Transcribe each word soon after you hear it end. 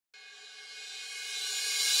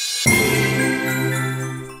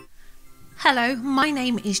Hello, my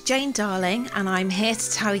name is Jayne Darling and I'm here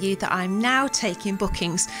to tell you that I'm now taking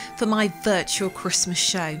bookings for my virtual Christmas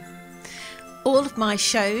show. All of my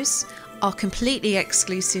shows are completely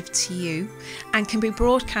exclusive to you and can be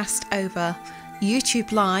broadcast over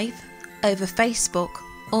YouTube Live, over Facebook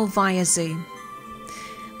or via Zoom.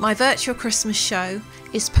 My virtual Christmas show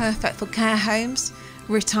is perfect for care homes,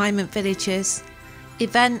 retirement villages,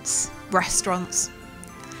 events, restaurants.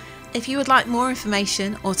 If you would like more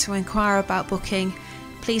information or to inquire about booking,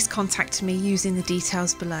 please contact me using the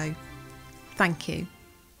details below. Thank you.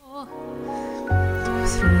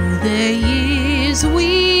 Through the years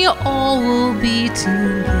we all will be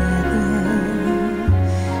together,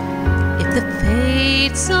 if the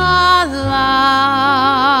fates allow.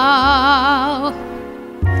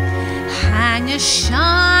 Hang a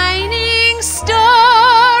shining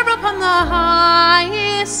star upon the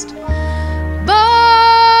highest bough.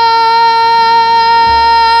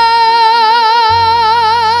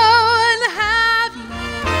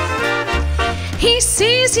 He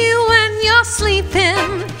sees you when you're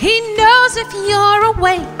sleeping. He knows if you're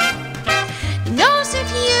awake. He knows if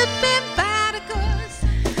you've been bad or good.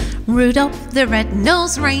 Rudolph the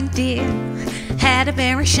red-nosed reindeer had a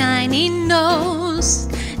very shiny nose,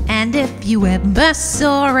 and if you ever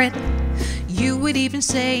saw it, you would even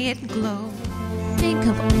say it glowed. Think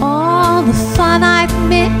of all the fun I've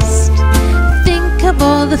missed. Think of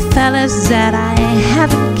all the fellas that I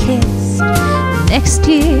haven't kissed. Next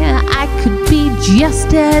year I could be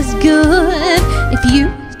just as good if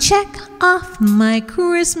you check off my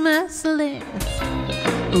Christmas list.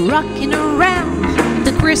 Rocking around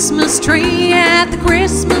the Christmas tree at the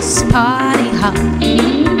Christmas party hop.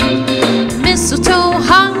 Mistletoe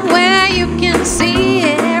hung where you can see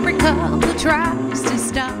every couple tries to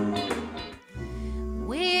stop.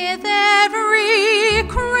 With every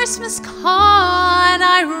Christmas card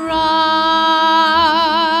I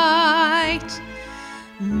write,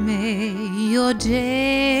 may your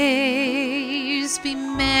days be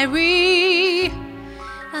merry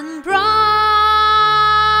and bright,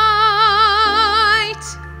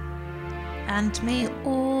 and may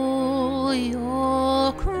all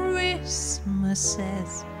your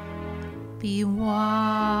Christmases be white.